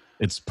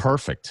it's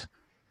perfect.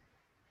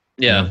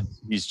 yeah.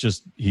 He's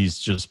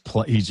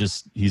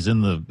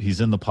in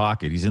the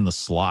pocket. He's in the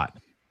slot.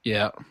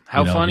 Yeah.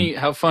 How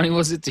funny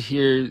was it to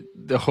hear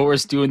the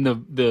horse doing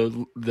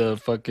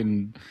the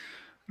fucking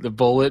the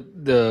bullet,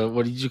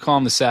 what did you call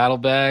them, the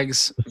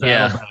saddlebags?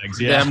 Saddlebags,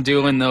 Them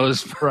doing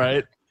those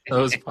right.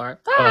 those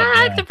parts.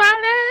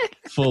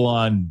 Full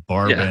on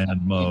bar Yeah.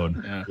 band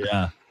mode. Yeah.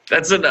 Yeah.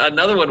 That's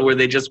another one where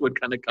they just would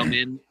kind of come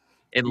in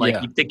and like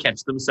Yeah. they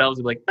catch themselves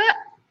and be like, ah.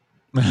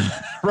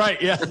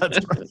 Right. Yeah. That's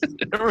right.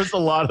 There was a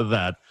lot of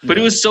that. But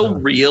it was so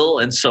real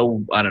and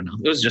so, I don't know.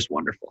 It was just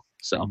wonderful.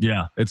 So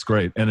Yeah, it's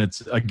great. And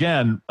it's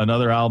again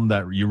another album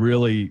that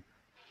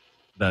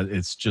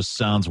it's just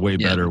sounds way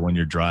better when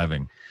you're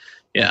driving.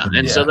 yeah.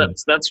 And so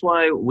that's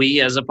why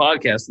we as a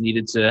podcast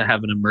needed to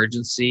have an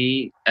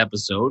emergency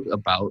episode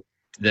about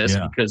this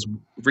because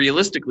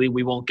realistically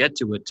we won't get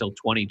to it till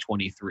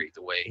 2023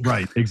 the way.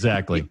 Right,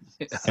 exactly.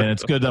 And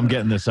it's good I'm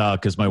getting this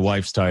out because my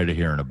wife's tired of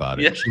hearing about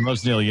it. Yeah. She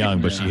loves Neil Young,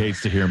 but she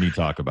hates to hear me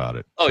talk about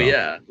it. Oh So,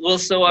 yeah. Well,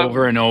 so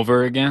over and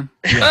over again.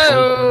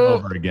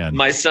 over again.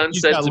 my son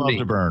You've said got to love me,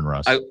 to burn,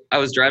 Russ. I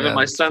was driving Yeah,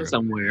 my that's son true.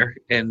 somewhere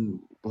and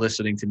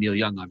listening to Neil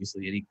Young,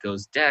 obviously, and he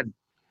goes, "Dad,"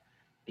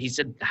 he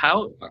said,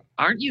 "How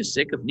aren't you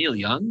sick of Neil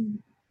Young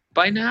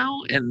by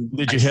now?" And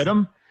Did you hit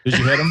him? Did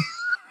you hit him?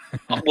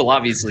 well,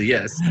 obviously,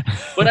 yes.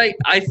 But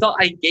I thought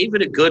I gave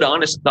it a good,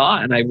 honest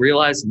thought, and I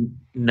realized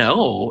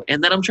no.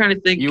 And then I'm trying to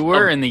think. You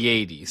were in the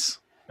 80s.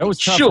 That was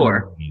tough.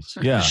 Sure. in the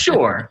 80s. Yeah.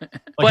 Sure, Like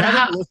but having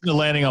how? to listen to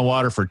Landing on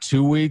Water for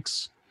 2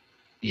 weeks,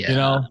 Yeah, you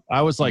know,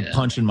 I was like Yeah.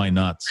 punching my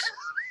nuts.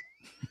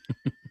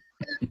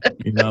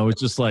 You know,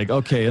 it's just like,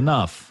 okay,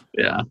 enough.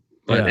 yeah.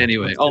 But Yeah,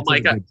 anyway, let's oh get to my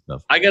the God, good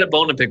stuff. I got a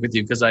bone to pick with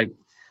you because I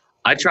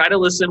try to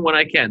listen when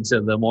I can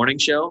to the morning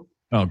show.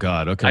 Oh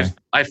God. Okay.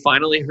 I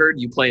finally heard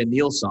you play a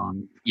Neil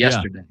song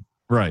yesterday.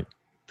 Right.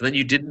 But then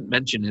you didn't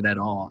mention it at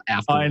all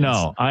afterwards.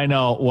 I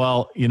know.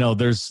 Well, you know,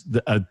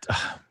 I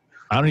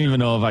don't even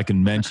know if I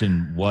can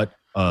mention what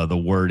the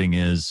wording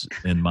is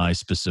in my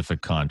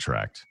specific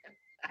contract.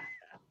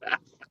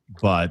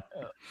 But,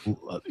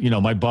 you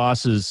know, my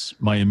bosses,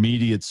 my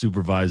immediate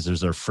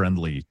supervisors are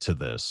friendly to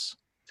this.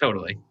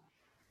 Totally.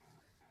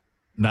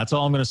 And that's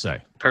all I'm going to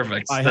say.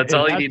 Perfect. That's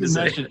all you need to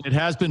say. It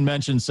has been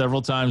mentioned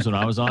several times when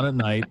I was on at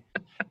night.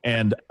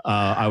 And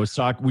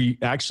we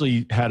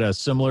actually had a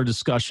similar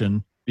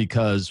discussion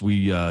because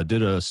we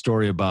did a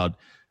story about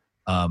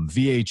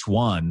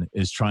VH1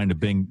 is trying to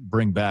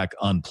bring back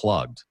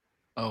Unplugged.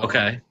 Oh,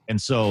 Okay.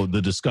 And so the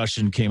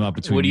discussion came up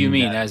between. What do you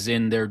mean? and- As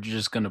in they're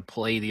just going to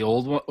play the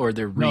old one, or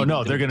they're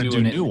No, they're going to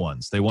do new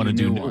ones. They want to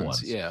do new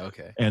ones. Yeah.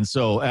 Okay. And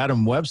so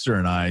Adam Webster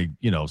and I,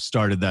 you know,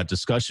 started that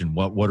discussion.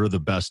 What are the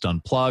best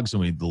unplugs?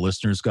 And the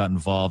listeners got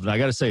involved. And I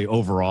got to say,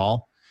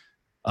 overall,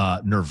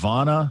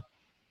 Nirvana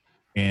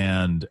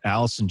and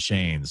Alice in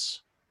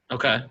Chains,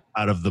 Okay.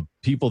 out of the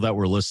people that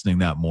were listening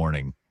that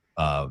morning,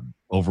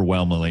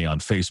 overwhelmingly on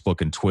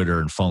Facebook and Twitter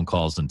and phone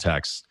calls and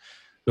texts,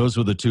 those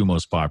were the 2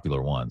 most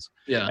popular ones.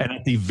 Yeah. And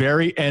at the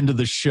very end of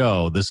the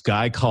show, this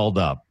guy called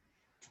up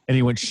and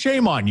he went,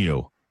 "Shame on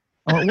you."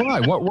 I went, "Why?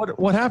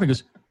 What happened?" He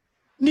goes,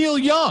 "Neil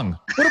Young.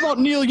 What about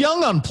Neil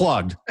Young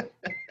Unplugged?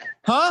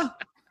 Huh?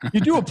 You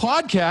do a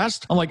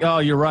podcast?" I'm like, "Oh,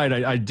 you're right.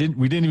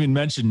 We didn't even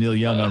mention Neil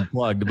Young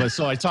Unplugged." But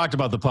so I talked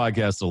about the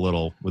podcast a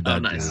little with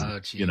that. nice. dude, Oh,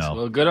 geez. you know.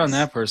 Well, good on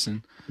that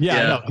person. Yeah,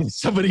 Yeah. no,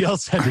 somebody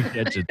else had to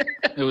catch it.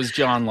 It was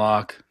John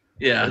Locke.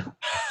 Yeah.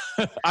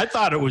 I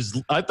thought it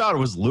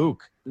was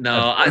Luke.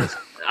 No,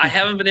 I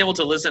haven't been able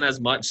to listen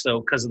as much, so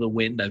because of the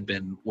wind, I've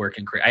been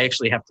working crazy. I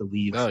actually have to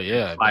leave. Oh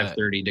yeah,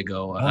 5:30 to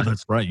go. Oh,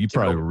 that's right. You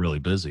probably were really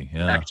busy.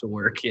 Yeah. Back to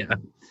work. Yeah,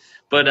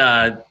 but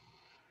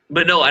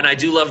no, and I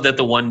do love that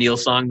the one Neil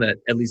song that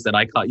at least that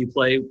I caught you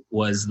play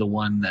was the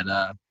one that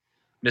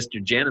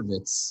Mr.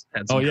 Janovitz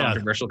had some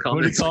controversial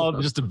comments. What do you call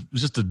it?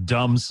 Just a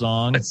dumb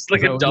song. It's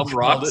like a dumb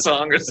rock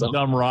song or something. A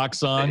dumb rock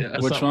song. Yeah.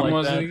 Which one like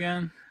was that. it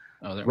again?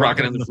 Oh,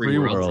 Rockin' in the Free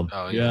World.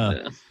 Oh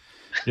Yeah.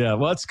 Yeah,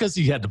 well, it's because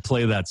he had to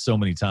play that so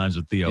many times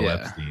with Theo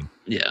Epstein.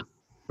 Yeah.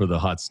 For the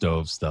hot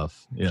stove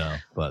stuff,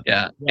 but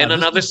and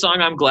another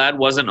song I'm glad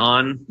wasn't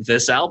on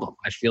this album.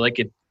 I feel like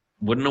it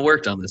wouldn't have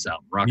worked on this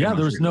album.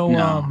 There's no,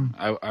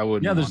 I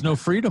wouldn't. Yeah, there's no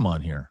Freedom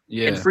on here.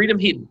 Yeah, and Freedom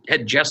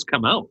had just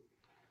come out,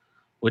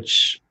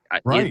 which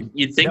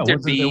you'd think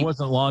there'd be. It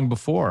wasn't long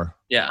before.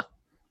 Yeah,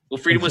 well,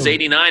 Freedom was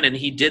 '89, and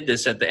he did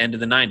this at the end of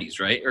the '90s,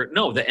 right? Or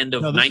no, the end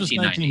of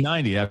 1990.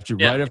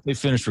 1990 right after they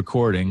finished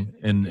recording,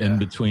 in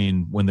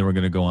between when they were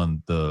going to go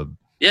on the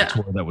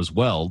tour that was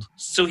Weld.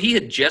 So he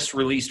had just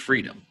released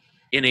Freedom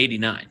in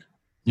 '89.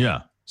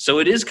 Yeah. So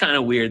it is kind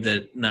of weird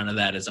that none of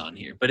that is on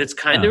here, but it's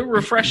kind of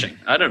refreshing.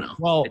 I don't know.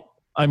 Well,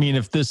 I mean,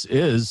 if this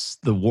is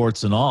the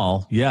warts and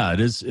all, it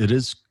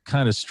is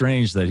kind of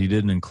strange that he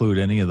didn't include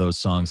any of those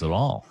songs at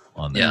all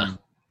on there.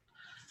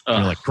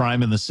 Yeah. Like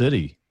Crime in the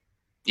City.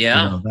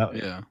 Yeah.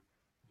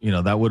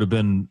 That would have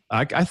been,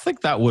 I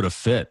think that would have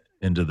fit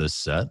into this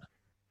set.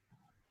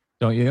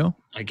 Don't you?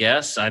 I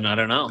guess. I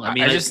don't know. I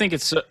mean, I just think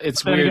it's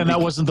weird. Again,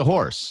 that wasn't the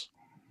horse.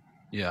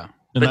 Yeah.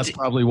 And that's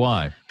probably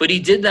why. But he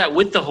did that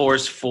with the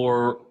horse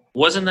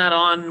wasn't that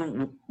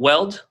on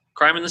Weld,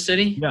 Crime in the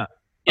City? Yeah.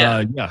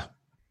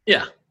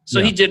 Yeah.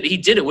 So he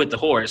did it with the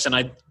horse, and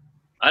I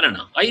don't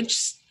know.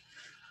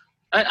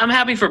 I'm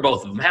happy for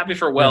both of them. I'm happy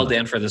for Weld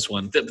and for this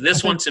one.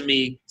 This one to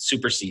me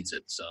supersedes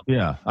it. So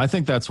yeah, I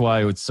think that's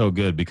why it's so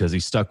good, because he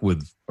stuck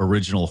with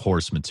original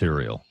horse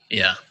material.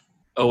 Yeah.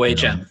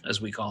 OHM, as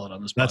we call it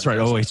on this podcast. That's right,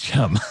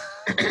 OHM.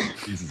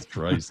 Jesus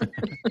Christ.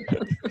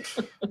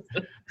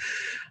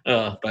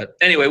 But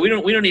anyway, we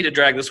don't need to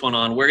drag this one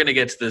on. We're gonna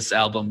get to this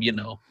album,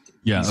 eventually.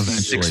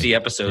 60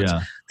 episodes.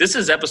 Yeah. This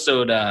is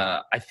episode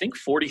I think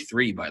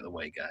 43, by the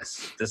way,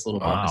 guys. This little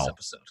bonus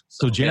episode.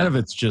 So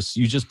Janovitz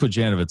you just put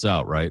Janovitz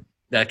out, right?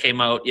 That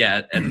came out,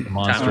 at the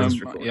time of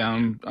this recording. Yeah,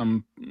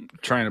 I'm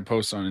trying to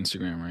post on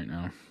Instagram right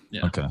now.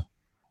 Yeah. Okay.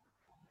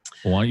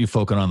 Well, why don't you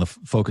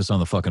focus on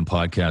the fucking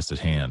podcast at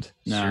hand?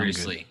 No,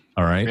 seriously.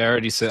 All right. I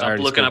already said. Stop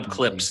looking up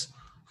clips.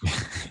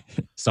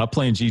 Stop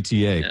playing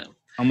GTA. Yeah.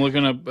 I'm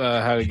looking up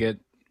how to get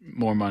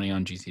more money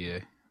on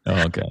GTA.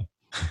 Oh, okay.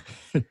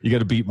 You got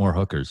to beat more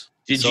hookers.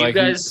 Did so you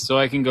guys? So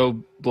I can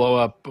go blow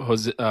up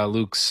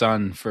Luke's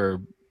son for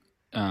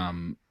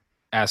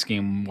asking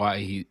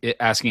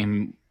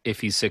him if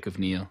he's sick of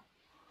Neil.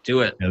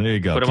 Do it. Yeah, there you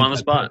go. Put him on the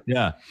spot.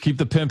 Yeah. Keep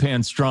the pimp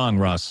hand strong,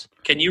 Russ.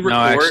 Can you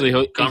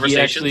record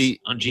conversations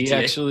on GTA? He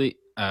actually,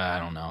 I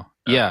don't know.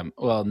 Yeah.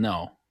 Well,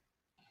 no,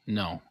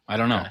 I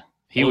don't know.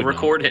 He would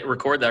record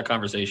that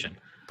conversation.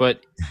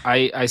 But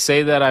I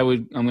say that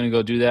I'm going to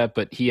go do that,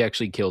 but he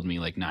actually killed me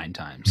like 9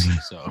 times.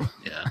 So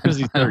yeah, because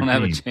he's 13. I don't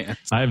have a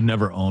chance. I've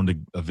never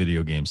owned a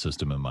video game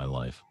system in my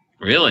life.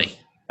 Really?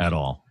 At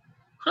all.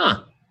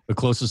 Huh. The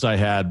closest I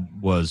had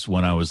was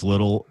when I was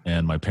little,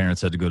 and my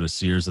parents had to go to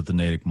Sears at the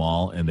Natick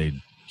Mall, and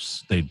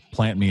they'd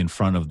plant me in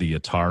front of the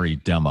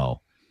Atari demo,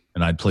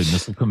 and I'd play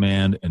Missile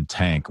Command and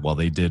Tank while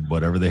they did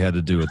whatever they had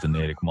to do at the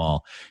Natick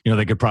Mall.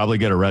 They could probably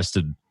get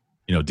arrested.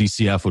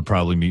 DCF would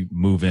probably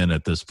move in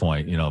at this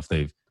point.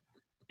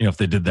 If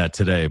they did that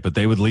today, but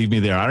they would leave me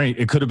there.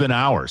 It could have been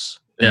hours.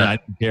 Yeah. I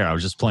didn't care. I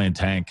was just playing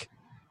Tank.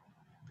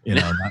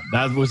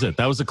 That was it.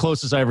 That was the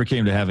closest I ever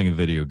came to having a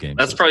video game.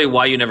 That's probably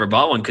why you never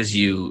bought one, because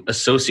you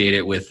associate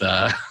it with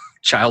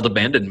child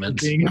abandonment.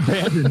 Being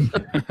abandoned.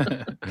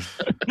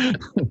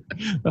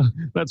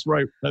 That's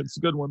right. That's a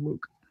good one,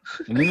 Luke.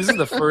 I mean, this is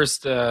the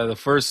first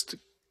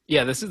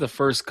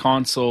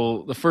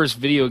console, the first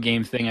video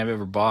game thing I've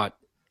ever bought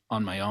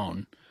on my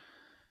own.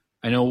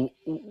 I know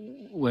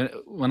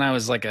when I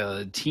was like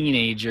a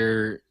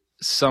teenager,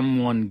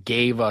 someone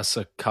gave us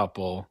a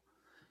couple.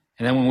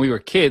 And then when we were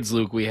kids,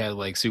 Luke, we had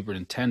like Super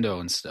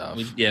Nintendo and stuff.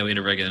 We had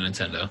a regular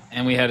Nintendo.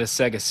 And we had a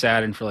Sega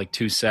Saturn for like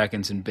 2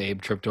 seconds, and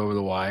Babe tripped over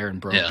the wire and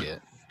broke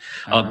it.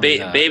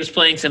 Babe's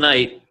playing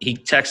tonight. He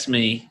texts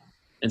me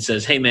and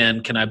says, "Hey,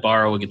 man, can I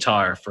borrow a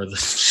guitar for the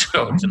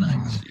show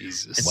tonight?"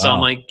 Jesus. And so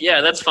I'm like,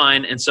 "Yeah, that's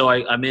fine." And so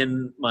I'm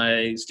in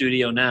my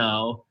studio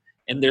now,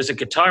 and there's a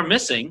guitar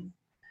missing,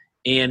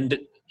 and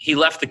he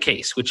left the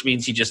case, which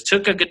means he just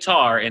took a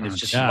guitar and is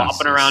just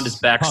bopping around his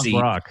backseat.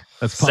 Punk rock.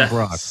 That's punk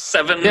rock.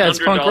 $700 it's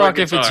punk rock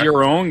guitar. if it's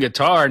your own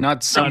guitar,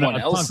 not someone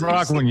else's. Punk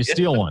rock when you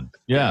steal one.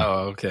 Yeah. Oh,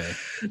 okay.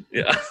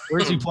 Yeah.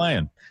 Where's he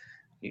playing?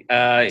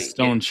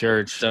 Stone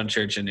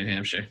Church in New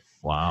Hampshire.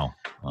 Wow.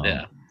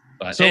 Yeah.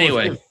 But so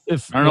anyway, I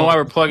don't know why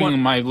we're plugging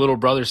my little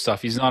brother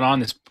stuff. He's not on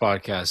this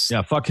podcast.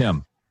 Yeah, fuck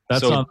him.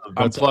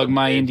 Unplug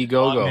my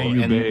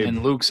Indiegogo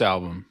and Luke's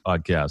album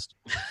podcast.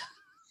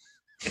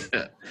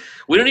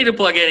 We don't need to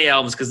plug any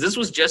albums because this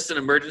was just an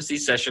emergency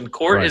session.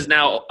 Court is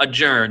now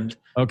adjourned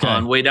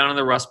on Way Down in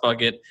the Rust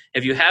Bucket.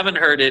 If you haven't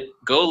heard it,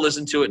 go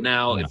listen to it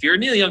now. Yeah. If you're a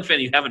Neil Young fan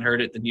and you haven't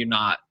heard it, then you're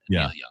not a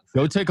Neil Young fan.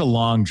 Go take a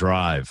long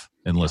drive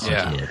and listen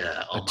to it.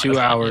 Yeah. A 2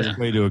 hour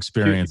way to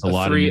experience a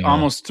lot of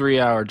almost 3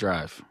 hour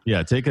drive.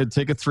 Yeah, take a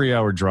 3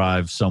 hour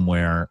drive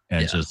somewhere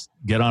and just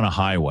get on a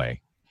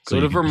highway. Go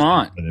to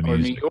Vermont or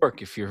New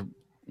York if you're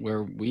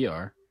where we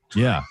are.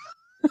 Yeah.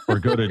 Or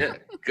go to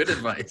good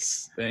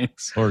advice.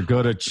 Thanks. Or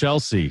go to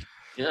Chelsea.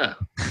 Yeah.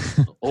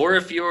 Or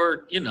if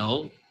you're,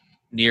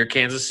 near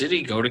Kansas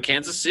City, go to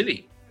Kansas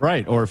City.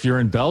 Right. Or if you're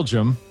in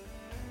Belgium,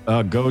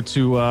 go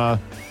to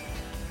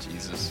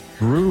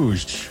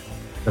Bruges.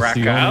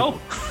 Krakow?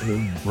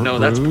 No,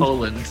 that's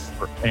Poland.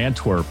 Or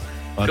Antwerp.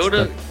 Go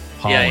to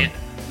Holland.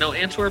 No,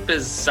 Antwerp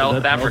is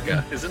South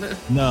Africa, isn't it?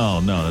 No,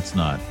 that's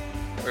not.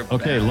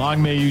 Okay,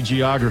 long may you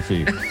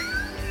geography.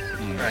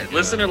 All right,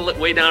 listen to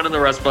Way Down in the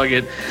Rust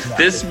Bucket.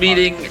 This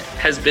meeting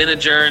has been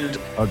adjourned.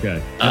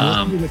 Okay.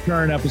 And listen to the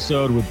current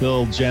episode with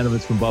Bill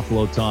Janovitz from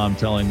Buffalo Tom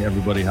telling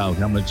everybody how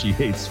much he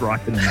hates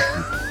rock and roll.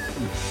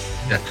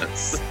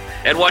 Yes.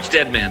 And watch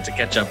Dead Man to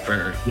catch up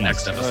for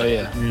next episode. Oh,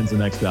 yeah. Man's the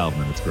next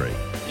album, and it's great.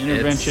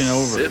 Intervention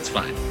over. It's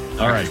fine.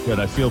 All right, good.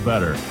 I feel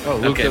better. Oh,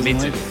 Luke okay, me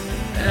too.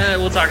 Like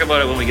we'll talk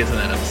about it when we get to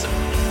that episode.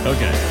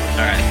 Okay.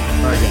 All right,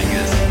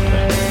 guys.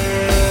 Thanks.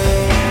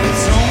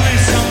 It's only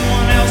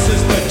someone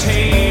else's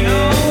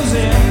potatoes,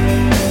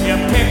 you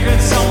pick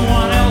at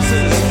someone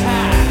else's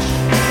cash.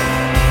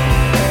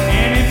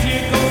 And if you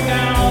go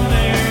down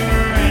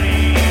there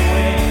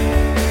anyway,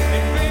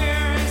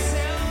 they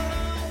sell.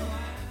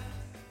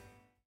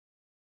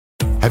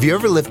 Have you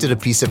ever lifted a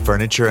piece of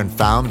furniture and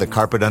found the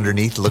carpet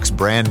underneath looks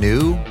brand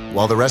new,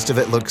 while the rest of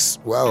it looks,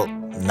 well,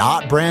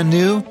 not brand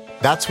new?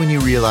 That's when you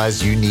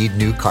realize you need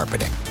new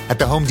carpeting. At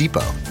the Home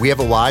Depot, we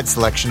have a wide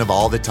selection of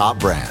all the top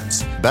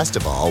brands. Best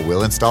of all,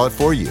 we'll install it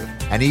for you.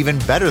 And even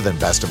better than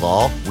best of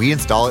all, we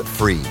install it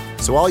free.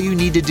 So all you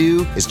need to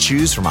do is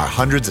choose from our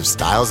hundreds of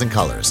styles and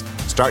colors.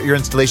 Start your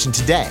installation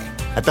today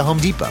at the Home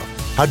Depot.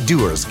 How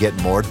doers get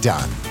more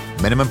done.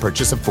 Minimum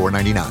purchase of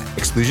 $4.99.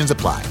 Exclusions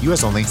apply.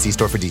 U.S. only. See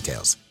store for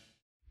details.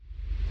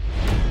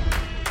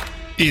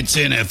 It's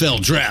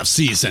NFL draft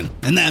season,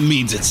 and that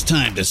means it's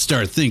time to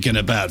start thinking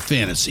about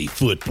fantasy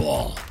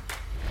football.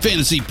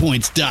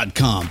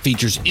 FantasyPoints.com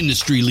features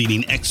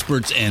industry-leading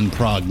experts and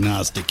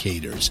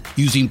prognosticators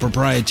using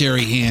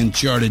proprietary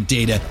hand-charted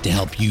data to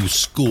help you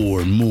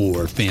score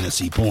more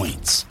fantasy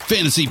points.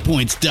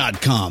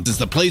 FantasyPoints.com is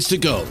the place to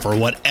go for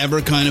whatever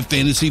kind of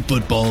fantasy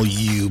football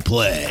you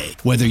play.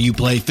 Whether you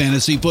play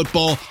fantasy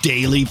football,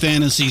 daily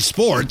fantasy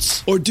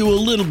sports, or do a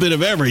little bit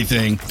of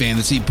everything,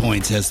 Fantasy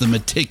Points has the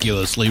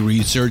meticulously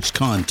researched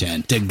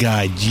content to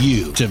guide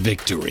you to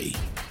victory.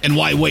 And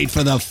why wait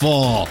for the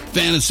fall?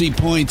 Fantasy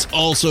Points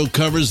also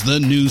covers the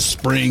new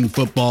spring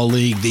football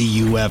league, the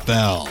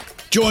UFL.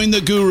 Join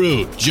the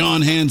guru,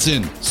 John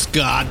Hansen,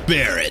 Scott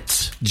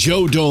Barrett,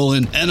 Joe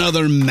Dolan, and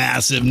other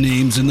massive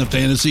names in the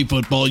fantasy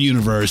football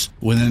universe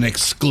with an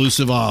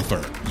exclusive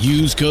offer.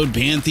 Use code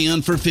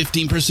Pantheon for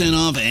 15%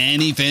 off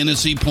any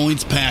Fantasy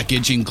Points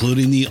package,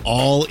 including the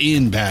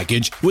all-in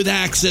package, with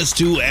access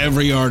to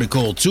every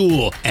article,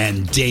 tool,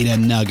 and data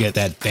nugget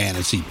that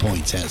Fantasy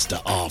Points has to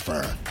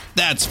offer.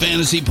 That's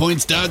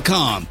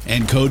FantasyPoints.com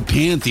and code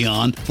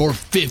Pantheon for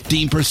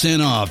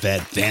 15% off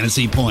at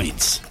Fantasy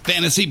Points.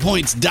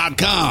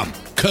 FantasyPoints.com,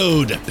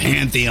 code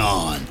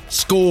Pantheon.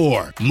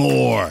 Score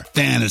more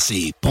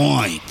fantasy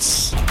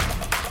points.